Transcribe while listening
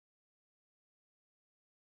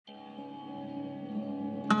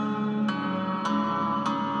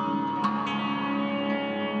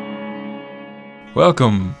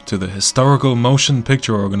Welcome to the Historical Motion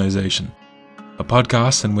Picture Organization, a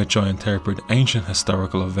podcast in which I interpret ancient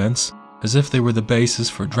historical events as if they were the basis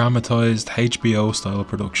for dramatized HBO-style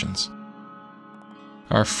productions.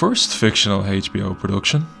 Our first fictional HBO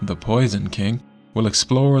production, The Poison King, will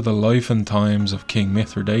explore the life and times of King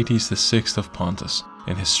Mithridates VI of Pontus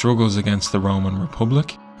in his struggles against the Roman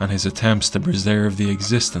Republic and his attempts to preserve the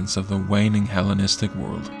existence of the waning Hellenistic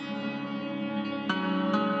world.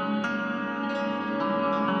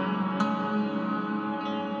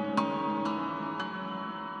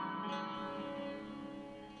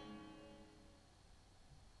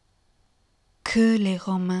 Que les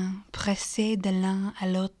Romains, pressés de l'un à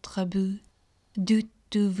l'autre bout, doutent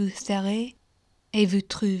d'où vous serez et vous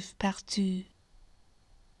trouvent partout.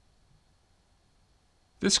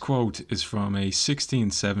 This quote is from a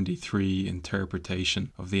 1673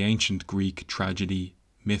 interpretation of the ancient Greek tragedy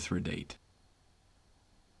Mithridate.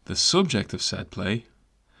 The subject of said play,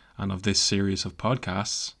 and of this series of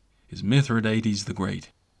podcasts, is Mithridates the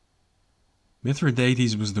Great.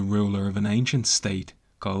 Mithridates was the ruler of an ancient state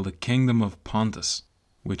called the Kingdom of Pontus,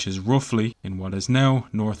 which is roughly in what is now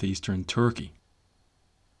northeastern Turkey.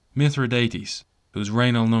 Mithridates, whose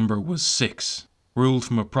regnal number was 6, ruled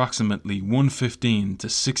from approximately 115 to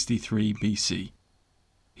 63 BC.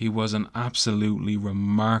 He was an absolutely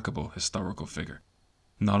remarkable historical figure,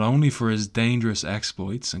 not only for his dangerous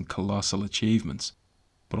exploits and colossal achievements,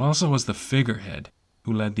 but also as the figurehead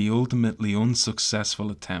who led the ultimately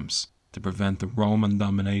unsuccessful attempts to prevent the Roman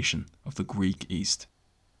domination of the Greek East.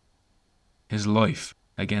 His life,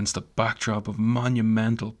 against a backdrop of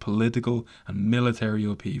monumental political and military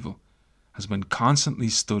upheaval, has been constantly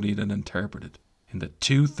studied and interpreted in the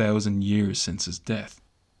 2,000 years since his death.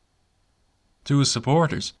 To his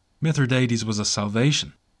supporters, Mithridates was a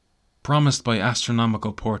salvation, promised by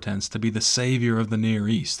astronomical portents to be the saviour of the Near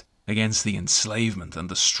East against the enslavement and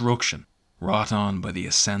destruction wrought on by the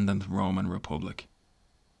ascendant Roman Republic.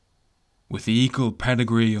 With the equal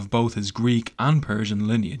pedigree of both his Greek and Persian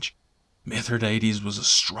lineage, Mithridates was a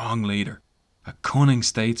strong leader, a cunning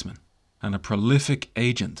statesman, and a prolific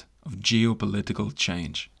agent of geopolitical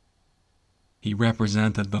change. He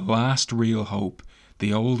represented the last real hope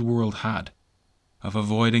the old world had of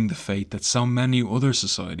avoiding the fate that so many other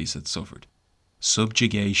societies had suffered: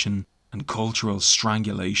 subjugation and cultural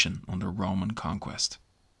strangulation under Roman conquest.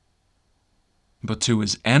 But to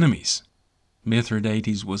his enemies,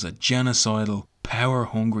 Mithridates was a genocidal,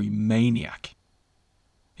 power-hungry maniac.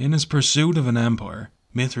 In his pursuit of an empire,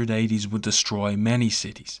 Mithridates would destroy many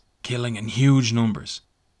cities, killing in huge numbers.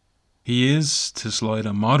 He is, to slide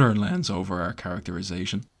a modern lens over our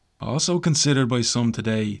characterization, also considered by some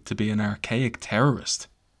today to be an archaic terrorist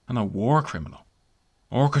and a war criminal,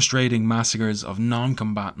 orchestrating massacres of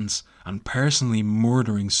non-combatants and personally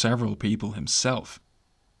murdering several people himself.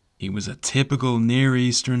 He was a typical Near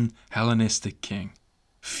Eastern Hellenistic king,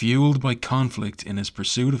 fueled by conflict in his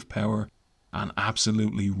pursuit of power and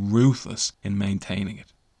absolutely ruthless in maintaining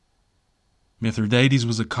it. Mithridates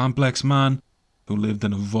was a complex man who lived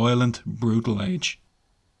in a violent, brutal age.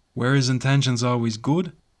 Were his intentions always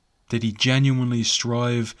good? Did he genuinely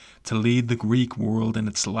strive to lead the Greek world in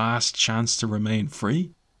its last chance to remain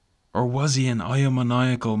free? Or was he an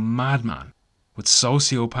egomaniacal madman with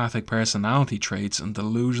sociopathic personality traits and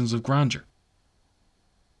delusions of grandeur?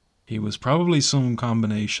 He was probably some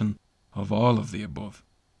combination of all of the above.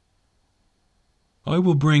 I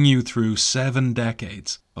will bring you through 7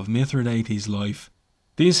 decades of Mithridates' life.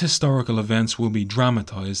 These historical events will be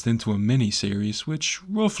dramatized into a mini-series which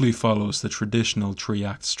roughly follows the traditional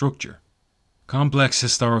 3-act structure. Complex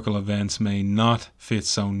historical events may not fit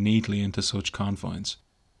so neatly into such confines,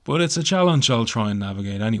 but it's a challenge I'll try and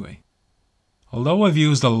navigate anyway. Although I've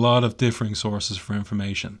used a lot of differing sources for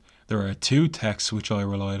information, there are 2 texts which I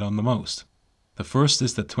relied on the most. The first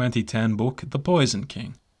is the 2010 book The Poison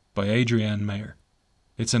King by Adrienne Mayer.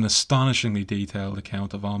 It's an astonishingly detailed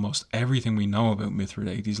account of almost everything we know about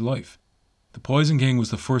Mithridates' life. The Poison King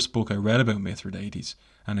was the first book I read about Mithridates,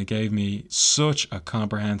 and it gave me such a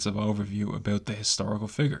comprehensive overview about the historical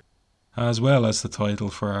figure, as well as the title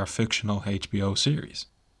for our fictional HBO series.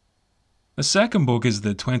 The second book is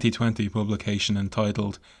the 2020 publication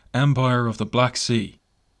entitled Empire of the Black Sea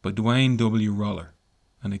by Dwayne W. Roller,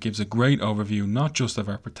 and it gives a great overview not just of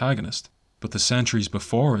our protagonist, but the centuries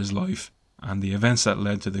before his life and the events that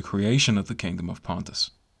led to the creation of the Kingdom of Pontus.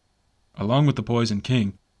 Along with The Poison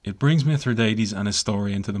King, it brings Mithridates and his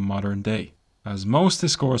story into the modern day, as most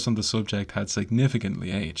discourse on the subject had significantly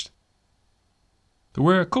aged. There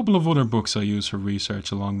were a couple of other books I used for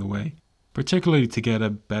research along the way, particularly to get a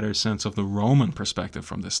better sense of the Roman perspective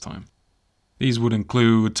from this time. These would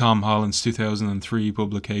include Tom Holland's 2003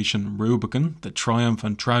 publication Rubicon, The Triumph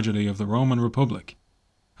and Tragedy of the Roman Republic,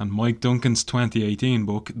 and Mike Duncan's 2018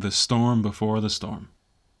 book The Storm Before the Storm.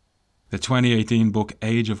 The 2018 book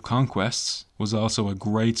Age of Conquests was also a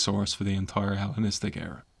great source for the entire Hellenistic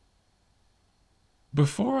era.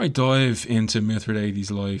 Before I dive into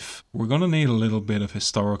Mithridates' life, we're going to need a little bit of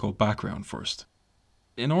historical background first.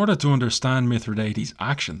 In order to understand Mithridates'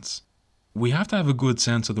 actions, we have to have a good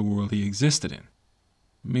sense of the world he existed in.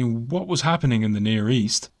 I mean, what was happening in the Near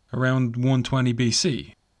East around 120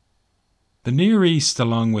 BC? The Near East,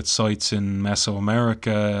 along with sites in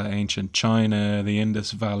Mesoamerica, ancient China, the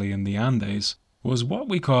Indus Valley and the Andes, was what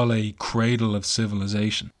we call a cradle of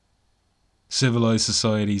civilization. Civilized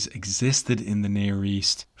societies existed in the Near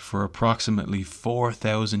East for approximately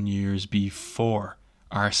 4,000 years before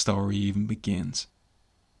our story even begins.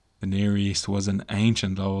 The Near East was an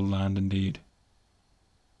ancient old land indeed.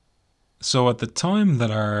 So at the time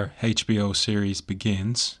that our HBO series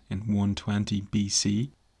begins, in 120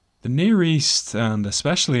 BC, the Near East, and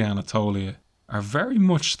especially Anatolia, are very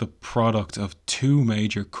much the product of two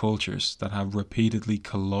major cultures that have repeatedly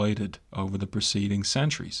collided over the preceding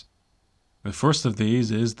centuries. The first of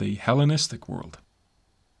these is the Hellenistic world.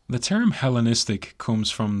 The term Hellenistic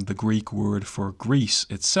comes from the Greek word for Greece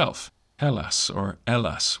itself, Hellas or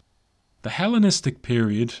Elas. The Hellenistic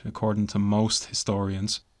period, according to most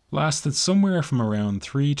historians, lasted somewhere from around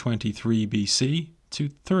 323 BC to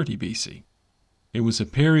 30 BC. It was a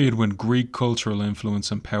period when Greek cultural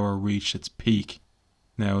influence and power reached its peak.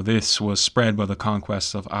 Now, this was spread by the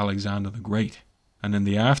conquests of Alexander the Great, and in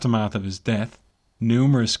the aftermath of his death,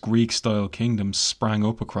 numerous Greek-style kingdoms sprang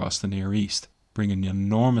up across the Near East, bringing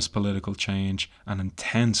enormous political change and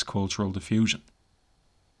intense cultural diffusion.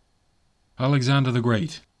 Alexander the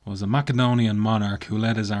Great was a Macedonian monarch who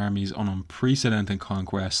led his armies on unprecedented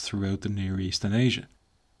conquests throughout the Near East and Asia,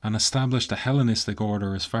 and established a Hellenistic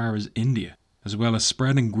order as far as India, as well as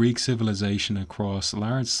spreading Greek civilization across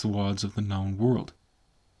large swaths of the known world.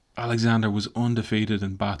 Alexander was undefeated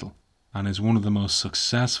in battle, and is one of the most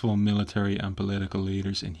successful military and political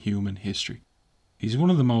leaders in human history. He's one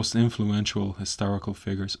of the most influential historical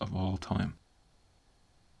figures of all time.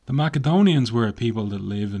 The Macedonians were a people that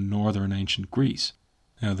lived in northern ancient Greece.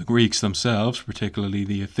 Now, the Greeks themselves, particularly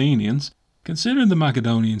the Athenians, considered the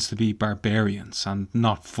Macedonians to be barbarians and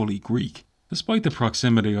not fully Greek, despite the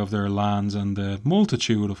proximity of their lands and the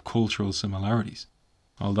multitude of cultural similarities.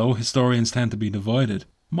 Although historians tend to be divided,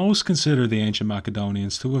 most consider the ancient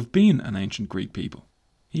Macedonians to have been an ancient Greek people,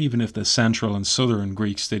 even if the central and southern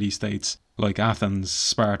Greek city-states like Athens,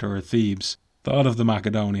 Sparta or Thebes thought of the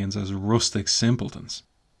Macedonians as rustic simpletons.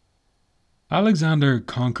 Alexander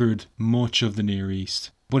conquered much of the Near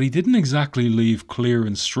East, but he didn't exactly leave clear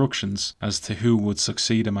instructions as to who would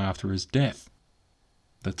succeed him after his death.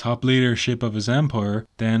 The top leadership of his empire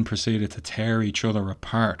then proceeded to tear each other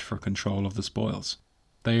apart for control of the spoils.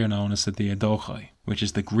 They are known as the Diadochi, which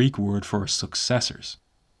is the Greek word for successors.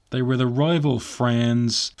 They were the rival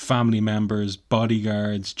friends, family members,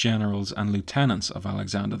 bodyguards, generals and lieutenants of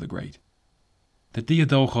Alexander the Great. The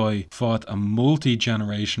Diadochi fought a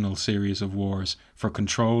multi-generational series of wars for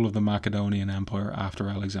control of the Macedonian Empire after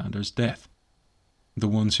Alexander's death. The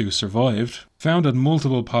ones who survived founded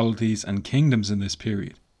multiple polities and kingdoms in this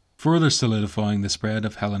period, further solidifying the spread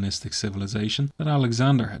of Hellenistic civilization that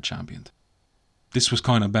Alexander had championed. This was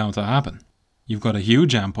kind of bound to happen. You've got a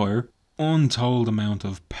huge empire, untold amount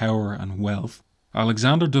of power and wealth.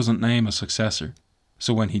 Alexander doesn't name a successor,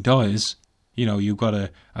 so when he dies, you've got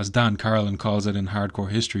a, as Dan Carlin calls it in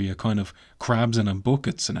Hardcore History, a kind of crabs in a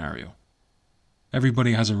bucket scenario.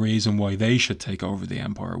 Everybody has a reason why they should take over the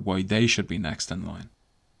empire, why they should be next in line.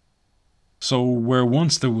 So where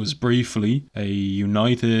once there was briefly a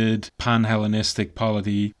united pan-Hellenistic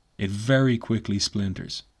polity, it very quickly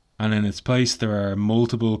splinters. And in its place there are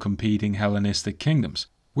multiple competing Hellenistic kingdoms,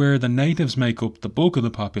 where the natives make up the bulk of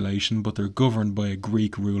the population but they're governed by a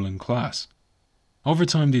Greek ruling class. Over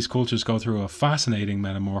time these cultures go through a fascinating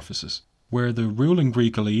metamorphosis, where the ruling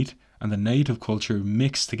Greek elite and the native culture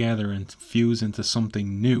mix together and fuse into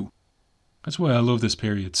something new. That's why I love this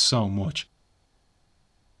period so much.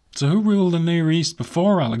 So who ruled the Near East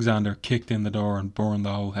before Alexander kicked in the door and burned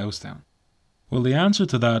the whole house down? Well, the answer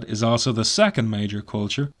to that is also the second major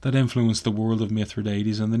culture that influenced the world of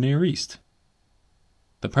Mithridates and the Near East.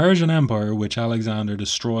 The Persian Empire, which Alexander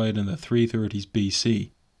destroyed in the 330s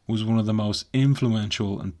BC, was one of the most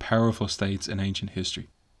influential and powerful states in ancient history.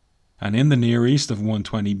 And in the Near East of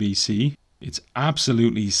 120 BC, it's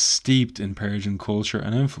absolutely steeped in Persian culture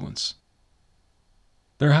and influence.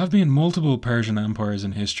 There have been multiple Persian empires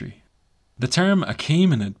in history. The term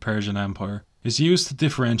Achaemenid Persian Empire is used to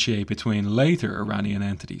differentiate between later Iranian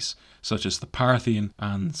entities, such as the Parthian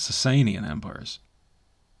and Sasanian empires.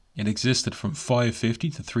 It existed from 550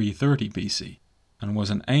 to 330 BC, and was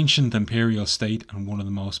an ancient imperial state and one of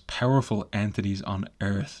the most powerful entities on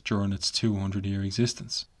Earth during its 200-year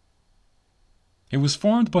existence. It was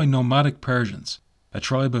formed by nomadic Persians, a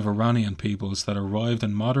tribe of Iranian peoples that arrived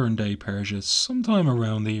in modern-day Persia sometime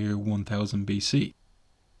around the year 1000 BC.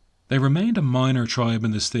 They remained a minor tribe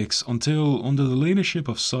in the sticks until, under the leadership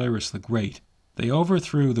of Cyrus the Great, they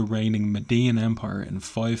overthrew the reigning Median Empire in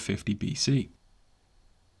 550 BC.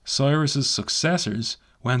 Cyrus's successors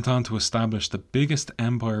went on to establish the biggest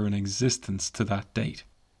empire in existence to that date.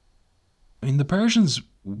 The Persians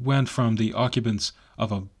went from the occupants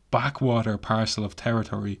of a backwater parcel of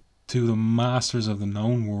territory to the masters of the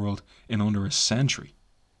known world in under a century.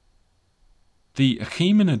 The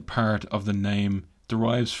Achaemenid part of the name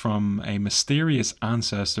derives from a mysterious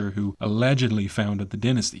ancestor who allegedly founded the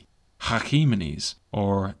dynasty, Achaemenes,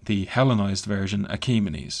 or the Hellenized version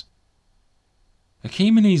Achaemenes.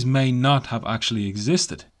 Achaemenes may not have actually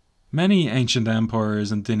existed. Many ancient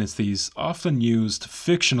empires and dynasties often used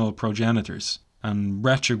fictional progenitors and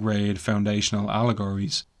retrograde foundational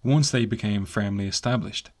allegories once they became firmly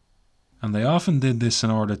established. And they often did this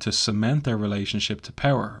in order to cement their relationship to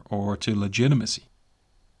power or to legitimacy.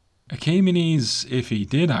 Achaemenes, if he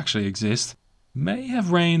did actually exist, may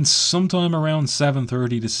have reigned sometime around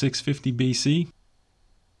 730 to 650 BC.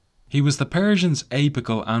 He was the Persians'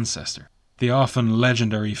 apical ancestor, the often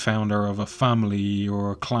legendary founder of a family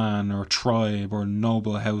or clan or tribe or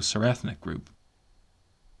noble house or ethnic group.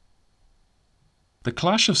 The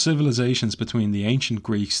clash of civilizations between the ancient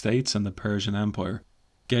Greek states and the Persian Empire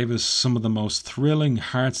gave us some of the most thrilling,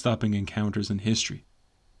 heart-stopping encounters in history.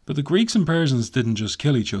 But the Greeks and Persians didn't just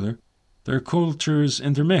kill each other. Their cultures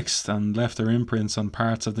intermixed and left their imprints on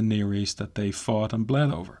parts of the Near East that they fought and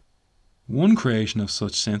bled over. One creation of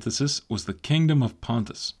such synthesis was the Kingdom of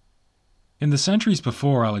Pontus. In the centuries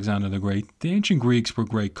before Alexander the Great, the ancient Greeks were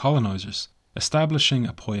great colonizers, establishing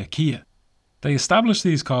a poikia. They established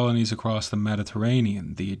these colonies across the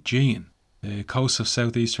Mediterranean, the Aegean, the coasts of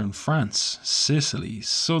southeastern France, Sicily,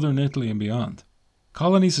 southern Italy and beyond.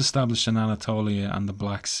 Colonies established in Anatolia and the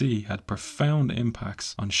Black Sea had profound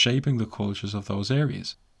impacts on shaping the cultures of those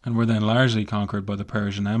areas, and were then largely conquered by the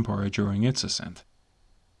Persian Empire during its ascent.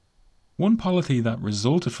 One polity that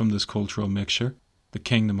resulted from this cultural mixture, the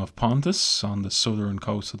Kingdom of Pontus on the southern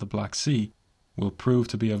coast of the Black Sea, will prove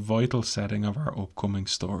to be a vital setting of our upcoming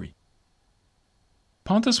story.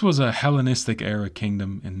 Pontus was a Hellenistic-era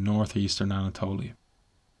kingdom in northeastern Anatolia.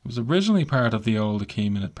 It was originally part of the old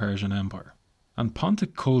Achaemenid Persian Empire, and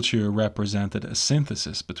Pontic culture represented a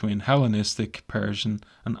synthesis between Hellenistic, Persian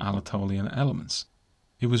and Anatolian elements.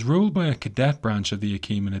 It was ruled by a cadet branch of the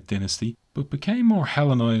Achaemenid dynasty, but became more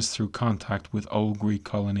Hellenized through contact with old Greek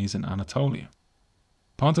colonies in Anatolia.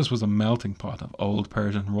 Pontus was a melting pot of old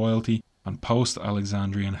Persian royalty and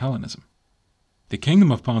post-Alexandrian Hellenism. The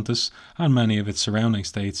Kingdom of Pontus, and many of its surrounding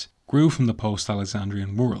states, grew from the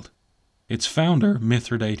post-Alexandrian world. Its founder,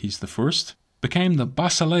 Mithridates I, became the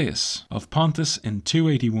Basileus of Pontus in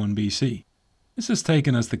 281 BC. This is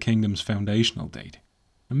taken as the kingdom's foundational date.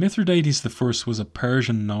 And Mithridates I was a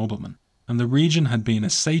Persian nobleman, and the region had been a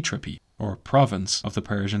satrapy, or province, of the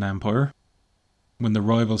Persian Empire. When the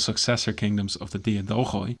rival successor kingdoms of the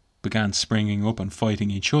Diadochoi began springing up and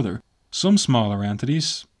fighting each other, some smaller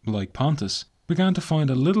entities, like Pontus, began to find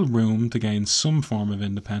a little room to gain some form of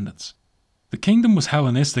independence. The kingdom was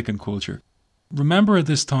Hellenistic in culture. Remember, at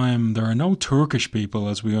this time there are no Turkish people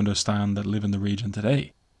as we understand that live in the region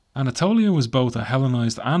today. Anatolia was both a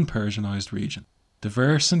Hellenized and Persianized region,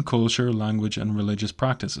 diverse in culture, language and religious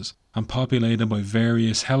practices, and populated by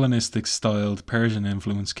various Hellenistic-styled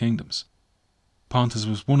Persian-influenced kingdoms. Pontus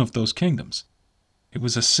was one of those kingdoms. It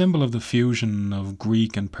was a symbol of the fusion of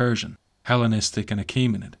Greek and Persian, Hellenistic and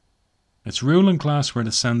Achaemenid. Its ruling class were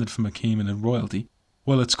descended from Achaemenid royalty,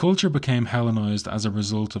 while its culture became Hellenized as a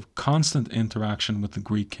result of constant interaction with the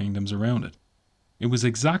Greek kingdoms around it. It was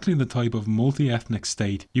exactly the type of multi-ethnic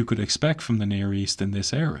state you could expect from the Near East in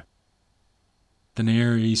this era. The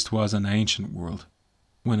Near East was an ancient world.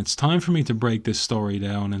 When it's time for me to break this story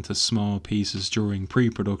down into small pieces during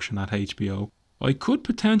pre-production at HBO, I could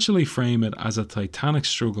potentially frame it as a titanic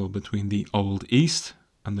struggle between the Old East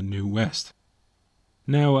and the New West.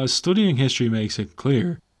 Now, as studying history makes it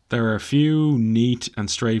clear, there are a few neat and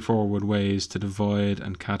straightforward ways to divide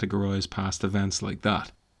and categorize past events like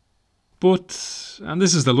that. But, and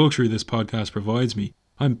this is the luxury this podcast provides me,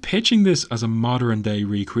 I'm pitching this as a modern day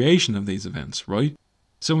recreation of these events, right?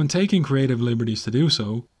 So in taking creative liberties to do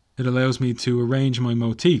so, it allows me to arrange my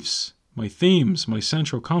motifs, my themes, my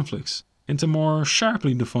central conflicts, into more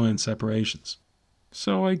sharply defined separations.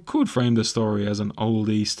 So I could frame the story as an Old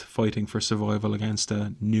East fighting for survival against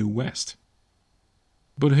a New West.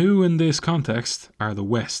 But who in this context are the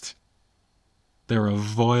West? They're a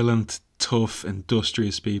violent, tough,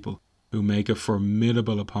 industrious people who make a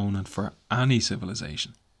formidable opponent for any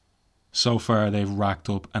civilization. So far they've racked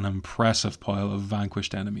up an impressive pile of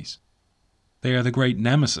vanquished enemies. They are the great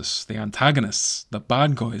nemesis, the antagonists, the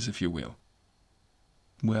bad guys, if you will.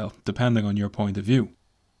 Well, depending on your point of view.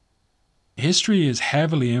 History is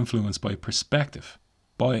heavily influenced by perspective,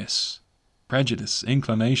 bias, prejudice,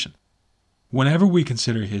 inclination. Whenever we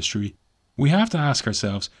consider history, we have to ask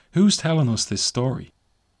ourselves, who's telling us this story?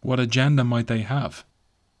 What agenda might they have?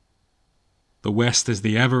 The West is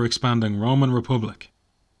the ever-expanding Roman Republic.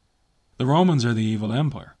 The Romans are the evil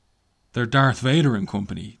empire. They're Darth Vader and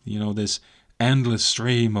company, this endless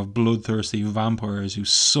stream of bloodthirsty vampires who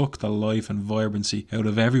suck the life and vibrancy out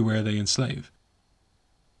of everywhere they enslave.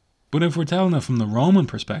 But if we're telling it from the Roman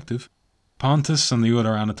perspective, Pontus and the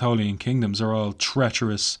other Anatolian kingdoms are all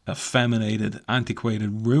treacherous, effeminated,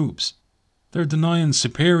 antiquated rubes. They're denying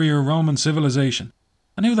superior Roman civilization.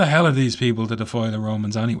 And who the hell are these people to defy the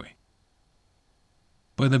Romans anyway?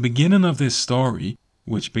 By the beginning of this story,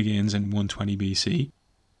 which begins in 120 BC,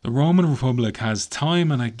 the Roman Republic has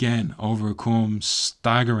time and again overcome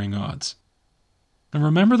staggering odds. And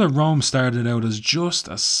remember that Rome started out as just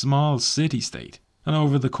a small city-state, and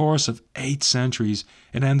over the course of 8 centuries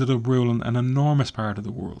it ended up ruling an enormous part of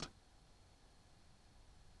the world.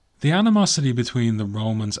 The animosity between the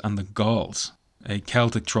Romans and the Gauls, a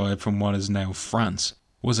Celtic tribe from what is now France,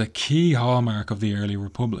 was a key hallmark of the early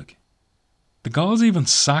Republic. The Gauls even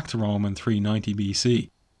sacked Rome in 390 BC,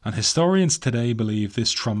 and historians today believe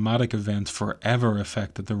this traumatic event forever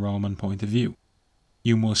affected the Roman point of view.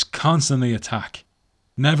 You must constantly attack.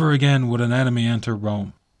 Never again would an enemy enter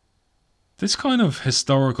Rome. This kind of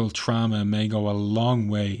historical trauma may go a long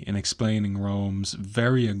way in explaining Rome's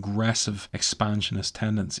very aggressive expansionist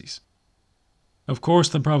tendencies. Of course,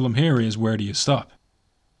 the problem here is, where do you stop?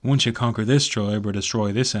 Once you conquer this tribe or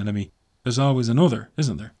destroy this enemy, there's always another,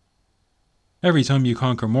 isn't there? Every time you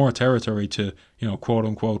conquer more territory to, quote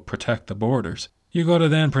unquote, protect the borders, you gotta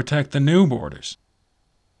then protect the new borders.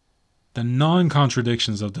 The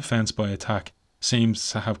non-contradictions of defense by attack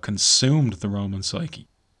seems to have consumed the Roman psyche.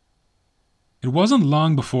 It wasn't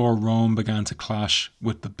long before Rome began to clash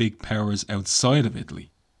with the big powers outside of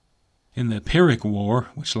Italy. In the Pyrrhic War,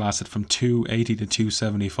 which lasted from 280 to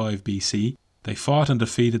 275 BC, they fought and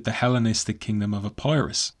defeated the Hellenistic kingdom of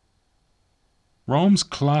Epirus. Rome's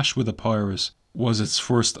clash with Epirus was its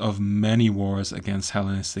first of many wars against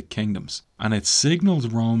Hellenistic kingdoms, and it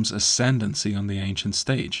signalled Rome's ascendancy on the ancient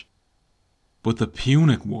stage. But the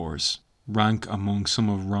Punic Wars rank among some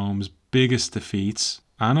of Rome's biggest defeats,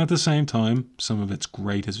 and at the same time, some of its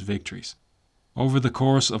greatest victories. Over the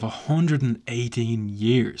course of 118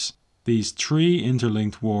 years, these 3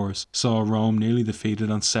 interlinked wars saw Rome nearly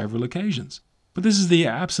defeated on several occasions. But this is the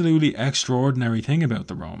absolutely extraordinary thing about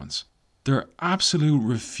the Romans. Their absolute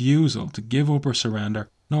refusal to give up or surrender,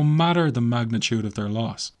 no matter the magnitude of their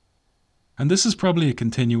loss. And this is probably a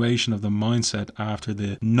continuation of the mindset after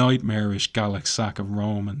the nightmarish Gallic sack of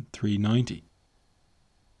Rome in 390.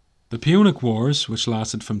 The Punic Wars, which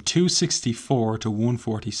lasted from 264 to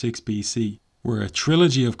 146 BC, were a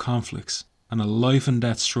trilogy of conflicts and a life and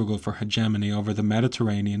death struggle for hegemony over the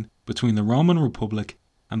Mediterranean between the Roman Republic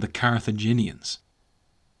and the Carthaginians.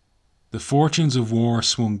 The fortunes of war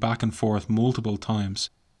swung back and forth multiple times,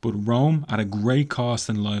 but Rome, at a great cost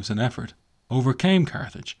in lives and effort, overcame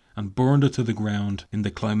Carthage and burned it to the ground in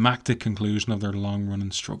the climactic conclusion of their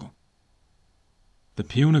long-running struggle. The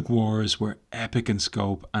Punic Wars were epic in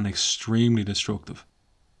scope and extremely destructive.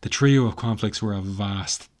 The trio of conflicts were a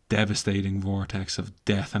vast, devastating vortex of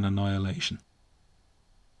death and annihilation.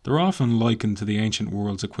 They're often likened to the ancient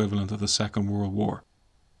world's equivalent of the Second World War.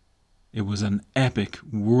 It was an epic,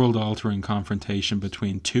 world-altering confrontation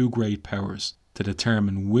between 2 great powers to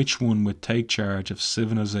determine which one would take charge of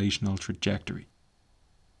civilizational trajectory.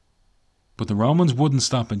 But the Romans wouldn't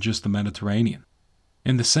stop in just the Mediterranean.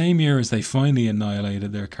 In the same year as they finally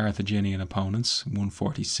annihilated their Carthaginian opponents,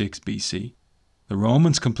 146 BC, the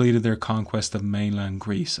Romans completed their conquest of mainland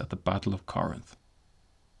Greece at the Battle of Corinth.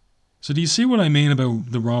 So do you see what I mean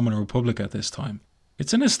about the Roman Republic at this time?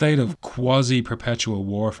 It's in a state of quasi-perpetual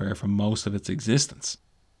warfare for most of its existence.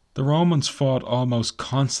 The Romans fought almost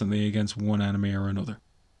constantly against one enemy or another.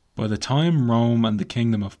 By the time Rome and the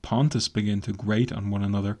kingdom of Pontus begin to grate on one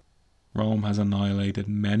another, Rome has annihilated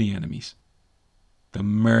many enemies. The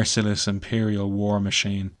merciless imperial war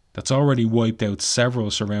machine that's already wiped out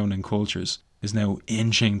several surrounding cultures is now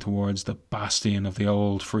inching towards the bastion of the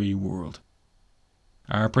old free world.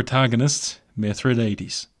 Our protagonist,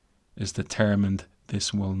 Mithridates, is determined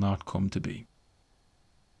this will not come to be.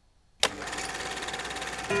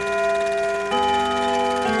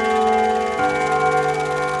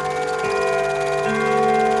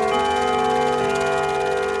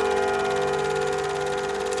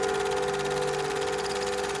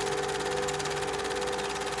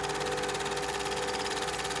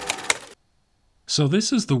 So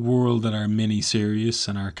this is the world that our mini-series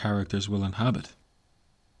and our characters will inhabit.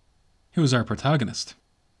 Who is our protagonist?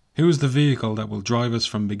 Who is the vehicle that will drive us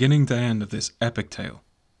from beginning to end of this epic tale?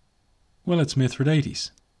 Well, it's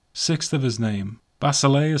Mithridates, sixth of his name,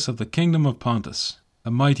 Basileus of the kingdom of Pontus,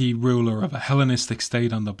 a mighty ruler of a Hellenistic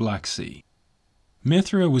state on the Black Sea.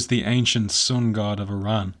 Mithra was the ancient sun god of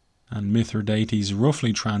Iran, and Mithridates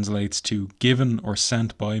roughly translates to given or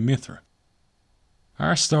sent by Mithra.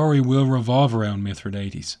 Our story will revolve around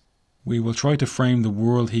Mithridates. We will try to frame the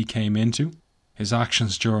world he came into, his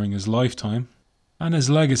actions during his lifetime, and his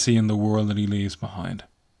legacy in the world that he leaves behind.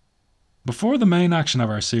 Before the main action of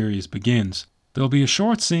our series begins, there will be a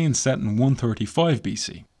short scene set in 135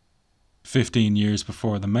 BC, 15 years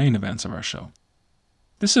before the main events of our show.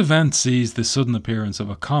 This event sees the sudden appearance of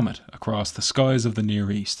a comet across the skies of the Near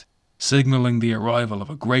East, signalling the arrival of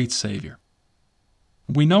a great saviour.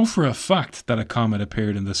 We know for a fact that a comet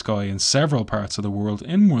appeared in the sky in several parts of the world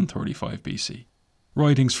in 135 BC.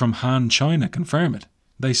 Writings from Han China confirm it.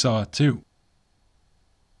 They saw it too.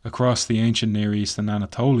 Across the ancient Near East and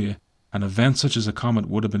Anatolia, an event such as a comet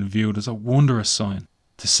would have been viewed as a wondrous sign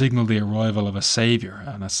to signal the arrival of a saviour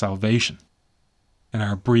and a salvation. In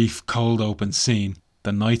our brief, cold open scene,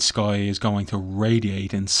 the night sky is going to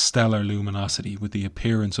radiate in stellar luminosity with the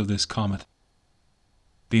appearance of this comet.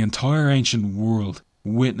 The entire ancient world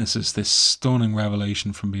witnesses this stunning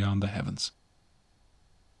revelation from beyond the heavens.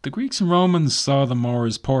 The Greeks and Romans saw them more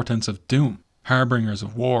as portents of doom, harbingers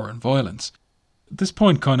of war and violence. This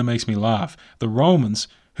point kind of makes me laugh. The Romans,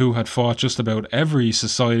 who had fought just about every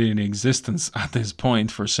society in existence at this point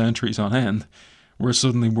for centuries on end, were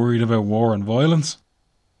suddenly worried about war and violence.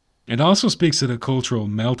 It also speaks to the cultural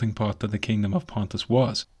melting pot that the kingdom of Pontus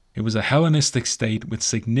was. It was a Hellenistic state with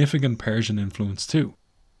significant Persian influence too.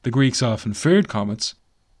 The Greeks often feared comets,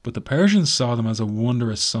 but the Persians saw them as a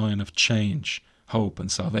wondrous sign of change, hope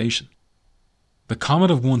and salvation. The comet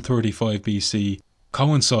of 135 BC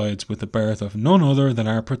coincides with the birth of none other than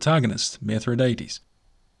our protagonist, Mithridates.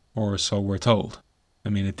 Or so we're told. I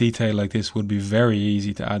mean, a detail like this would be very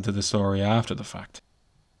easy to add to the story after the fact.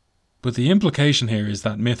 But the implication here is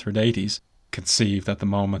that Mithridates, conceived at the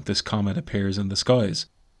moment this comet appears in the skies,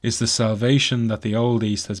 is the salvation that the Old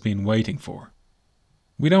East has been waiting for.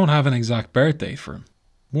 We don't have an exact birth date for him.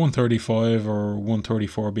 135 or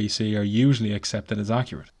 134 BC are usually accepted as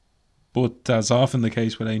accurate. But as often the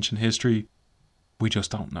case with ancient history, we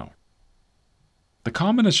just don't know. The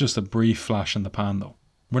comet is just a brief flash in the pan though.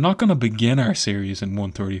 We're not going to begin our series in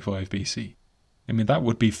 135 BC. I mean, that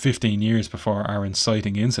would be 15 years before our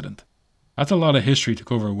inciting incident. That's a lot of history to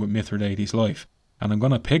cover with Mithridates' life, and I'm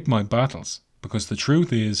going to pick my battles, because the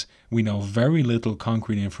truth is, we know very little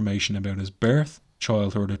concrete information about his birth,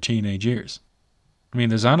 childhood or teenage years. I mean,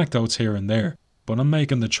 there's anecdotes here and there, but I'm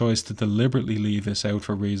making the choice to deliberately leave this out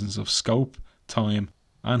for reasons of scope, time,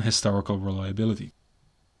 and historical reliability.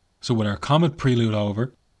 So with our comet prelude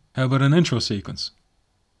over, how about an intro sequence?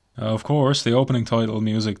 Of course, the opening title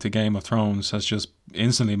music to Game of Thrones has just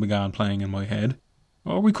instantly begun playing in my head.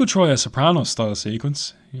 Or we could try a Sopranos style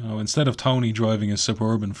sequence. Instead of Tony driving his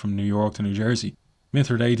Suburban from New York to New Jersey,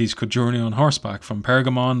 Mithridates could journey on horseback from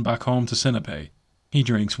Pergamon back home to Sinope. He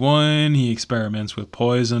drinks wine, he experiments with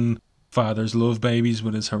poison, fathers love babies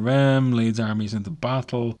with his harem, leads armies into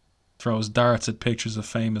battle, throws darts at pictures of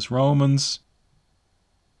famous Romans.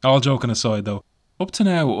 All joking aside though, up to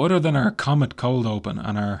now, other than our comet cold open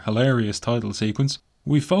and our hilarious title sequence,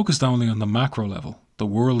 we've focused only on the macro level, the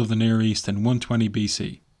world of the Near East in 120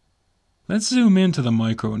 BC. Let's zoom into the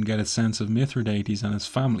micro and get a sense of Mithridates and his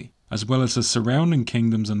family, as well as the surrounding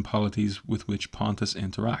kingdoms and polities with which Pontus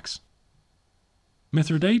interacts.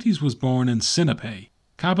 Mithridates was born in Sinope,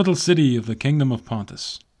 capital city of the Kingdom of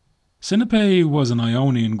Pontus. Sinope was an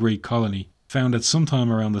Ionian Greek colony founded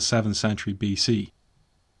sometime around the 7th century BC.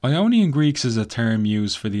 Ionian Greeks is a term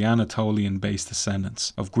used for the Anatolian-based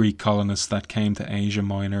descendants of Greek colonists that came to Asia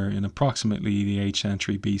Minor in approximately the 8th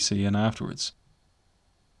century BC and afterwards.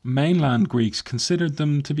 Mainland Greeks considered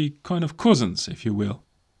them to be kind of cousins, if you will,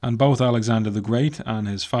 and both Alexander the Great and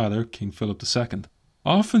his father, King Philip II,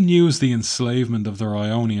 often used the enslavement of their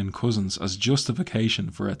Ionian cousins as justification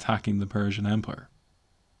for attacking the Persian Empire.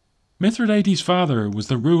 Mithridates' father was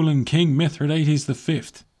the ruling King Mithridates V,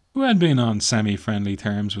 who had been on semi-friendly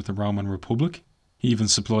terms with the Roman Republic. He even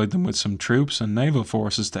supplied them with some troops and naval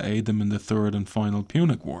forces to aid them in the third and final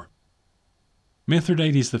Punic War.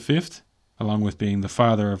 Mithridates V, along with being the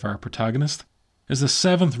father of our protagonist, is the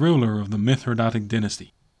seventh ruler of the Mithridatic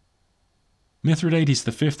dynasty. Mithridates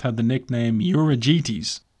V had the nickname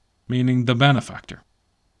Euergetes, meaning the benefactor.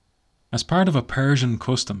 As part of a Persian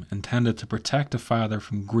custom intended to protect a father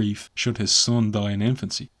from grief should his son die in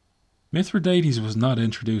infancy, Mithridates was not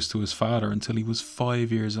introduced to his father until he was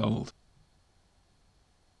 5 years old.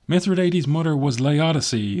 Mithridates' mother was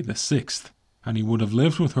Laodice VI, and he would have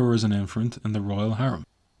lived with her as an infant in the royal harem.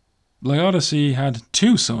 Laodice had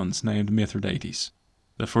 2 sons named Mithridates,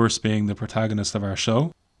 the first being the protagonist of our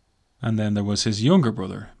show, and then there was his younger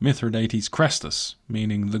brother, Mithridates Chrestus,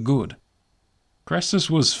 meaning the good. Chrestus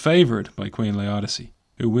was favoured by Queen Laodice,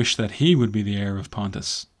 who wished that he would be the heir of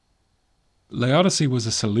Pontus. Laodice was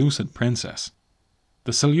a Seleucid princess.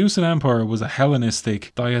 The Seleucid Empire was a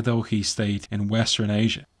Hellenistic Diadochi state in Western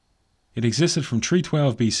Asia. It existed from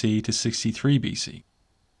 312 BC to 63 BC.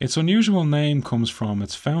 Its unusual name comes from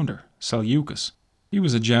its founder, Seleucus. He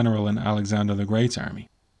was a general in Alexander the Great's army.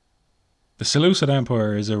 The Seleucid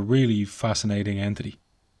Empire is a really fascinating entity.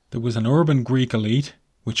 There was an urban Greek elite,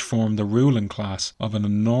 which formed the ruling class of an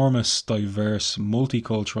enormous, diverse,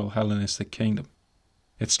 multicultural Hellenistic kingdom.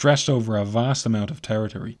 It stretched over a vast amount of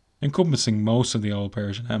territory, encompassing most of the old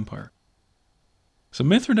Persian Empire. So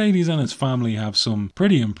Mithridates and his family have some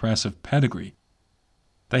pretty impressive pedigree.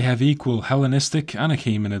 They have equal Hellenistic and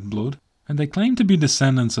Achaemenid blood, and they claim to be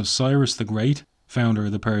descendants of Cyrus the Great, founder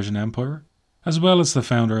of the Persian Empire, as well as the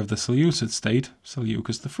founder of the Seleucid state,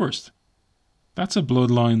 Seleucus I. That's a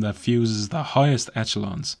bloodline that fuses the highest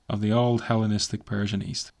echelons of the old Hellenistic Persian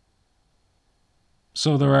East.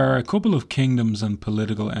 So there are a couple of kingdoms and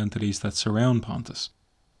political entities that surround Pontus.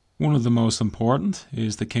 One of the most important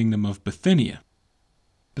is the kingdom of Bithynia.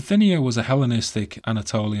 Bithynia was a Hellenistic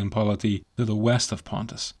Anatolian polity to the west of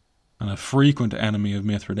Pontus, and a frequent enemy of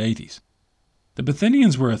Mithridates. The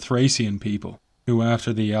Bithynians were a Thracian people, who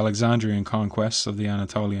after the Alexandrian conquests of the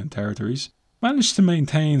Anatolian territories, managed to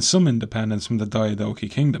maintain some independence from the Diadochi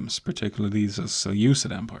kingdoms, particularly the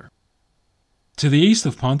Seleucid Empire. To the east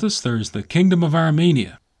of Pontus there is the Kingdom of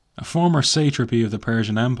Armenia, a former satrapy of the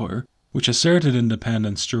Persian Empire, which asserted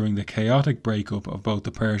independence during the chaotic breakup of both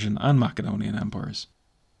the Persian and Macedonian empires.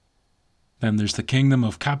 Then there's the Kingdom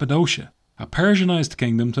of Cappadocia, a Persianized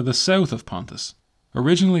kingdom to the south of Pontus.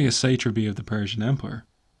 Originally a satrapy of the Persian Empire,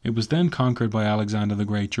 it was then conquered by Alexander the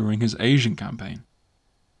Great during his Asian campaign.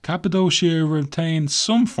 Cappadocia retained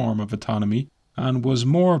some form of autonomy and was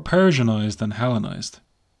more Persianized than Hellenized.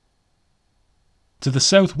 To the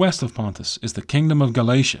southwest of Pontus is the Kingdom of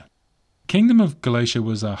Galatia. The Kingdom of Galatia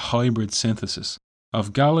was a hybrid synthesis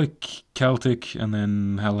of Gallic, Celtic, and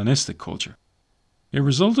then Hellenistic culture. It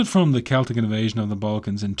resulted from the Celtic invasion of the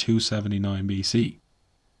Balkans in 279 BC.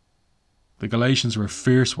 The Galatians were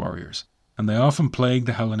fierce warriors, and they often plagued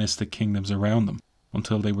the Hellenistic kingdoms around them,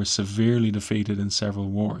 until they were severely defeated in several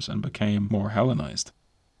wars and became more Hellenized.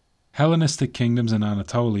 Hellenistic kingdoms in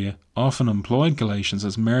Anatolia often employed Galatians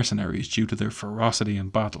as mercenaries due to their ferocity in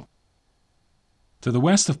battle. To the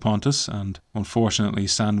west of Pontus, and unfortunately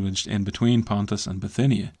sandwiched in between Pontus and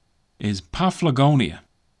Bithynia, is Paphlagonia,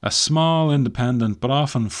 a small, independent but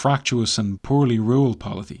often fractious and poorly ruled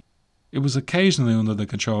polity. It was occasionally under the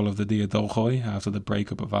control of the Diadochi after the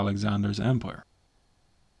breakup of Alexander's empire.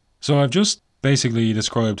 So I've just basically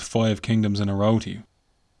described 5 kingdoms in a row to you.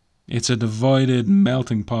 It's a divided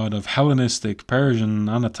melting pot of Hellenistic, Persian,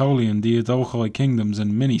 Anatolian, Diadochi kingdoms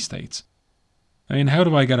and mini-states. I mean, how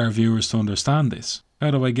do I get our viewers to understand this?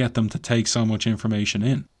 How do I get them to take so much information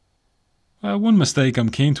in? Well, one mistake I'm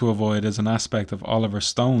keen to avoid is an aspect of Oliver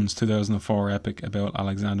Stone's 2004 epic about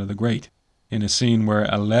Alexander the Great, in a scene where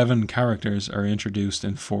 11 characters are introduced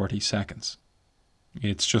in 40 seconds.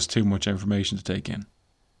 It's just too much information to take in.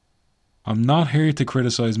 I'm not here to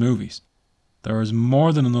criticize movies. There is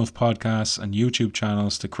more than enough podcasts and YouTube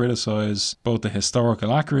channels to criticize both the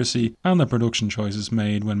historical accuracy and the production choices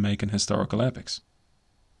made when making historical epics.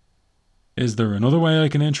 Is there another way I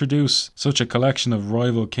can introduce such a collection of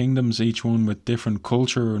rival kingdoms, each one with different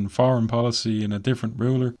culture and foreign policy and a different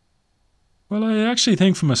ruler? Well, I actually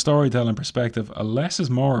think from a storytelling perspective, a less is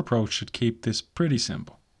more approach should keep this pretty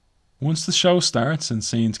simple. Once the show starts and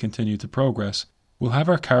scenes continue to progress, we'll have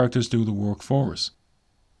our characters do the work for us.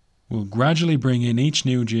 We'll gradually bring in each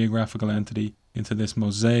new geographical entity into this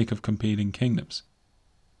mosaic of competing kingdoms.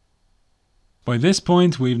 By this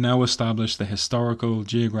point, we've now established the historical,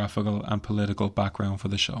 geographical, and political background for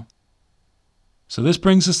the show. So this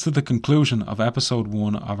brings us to the conclusion of episode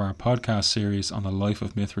 1 of our podcast series on the life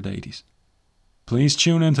of Mithridates. Please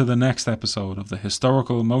tune into the next episode of the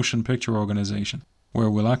Historical Motion Picture Organization, where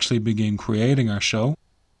we'll actually begin creating our show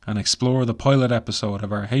and explore the pilot episode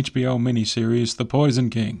of our HBO miniseries, The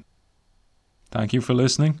Poison King. Thank you for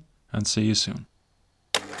listening, and see you soon.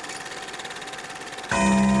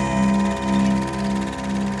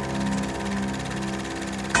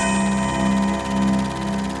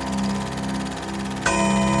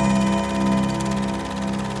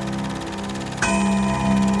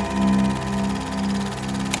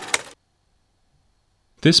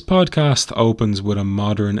 This podcast opens with a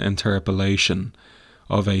modern interpolation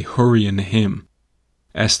of a Hurrian hymn,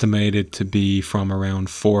 estimated to be from around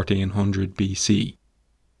 1400 BC.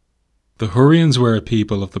 The Hurrians were a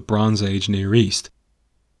people of the Bronze Age Near East,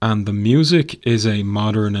 and the music is a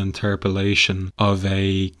modern interpolation of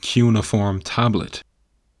a cuneiform tablet.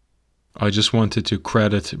 I just wanted to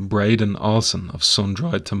credit Braden Olson of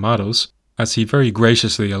Sun-Dried Tomatoes, as he very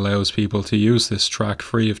graciously allows people to use this track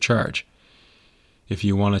free of charge. If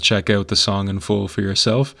you want to check out the song in full for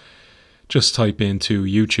yourself, just type into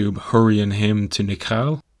YouTube Hurrian Hymn to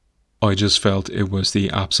Nikal. I just felt it was the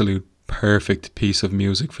absolute perfect piece of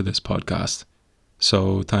music for this podcast.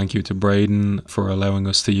 So thank you to Braden for allowing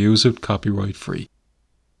us to use it copyright free.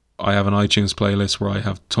 I have an iTunes playlist where I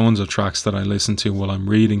have tons of tracks that I listen to while I'm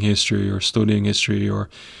reading history or studying history or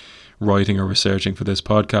writing or researching for this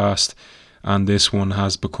podcast, and this one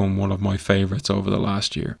has become one of my favourites over the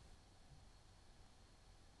last year.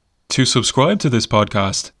 To subscribe to this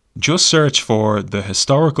podcast, just search for the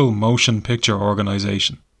Historical Motion Picture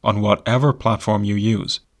Organization on whatever platform you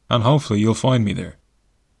use, and hopefully you'll find me there.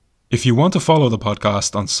 If you want to follow the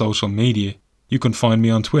podcast on social media, you can find me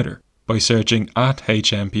on Twitter by searching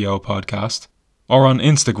 @HMPO Podcast, or on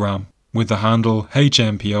Instagram with the handle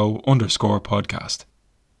HMPO_podcast.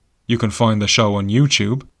 You can find the show on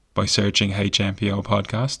YouTube by searching HMPO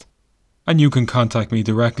Podcast, and you can contact me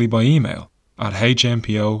directly by email at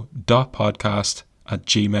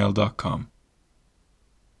hmpo.podcast@gmail.com.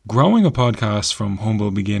 Growing a podcast from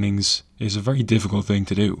humble beginnings is a very difficult thing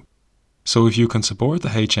to do, so if you can support the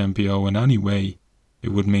HMPO in any way, it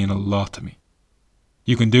would mean a lot to me.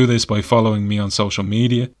 You can do this by following me on social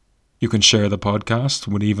media, you can share the podcast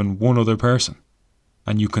with even one other person,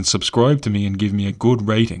 and you can subscribe to me and give me a good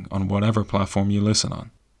rating on whatever platform you listen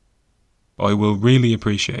on. I will really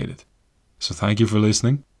appreciate it. So thank you for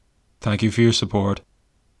listening. Thank you for your support,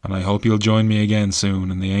 and I hope you'll join me again soon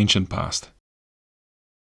in the ancient past.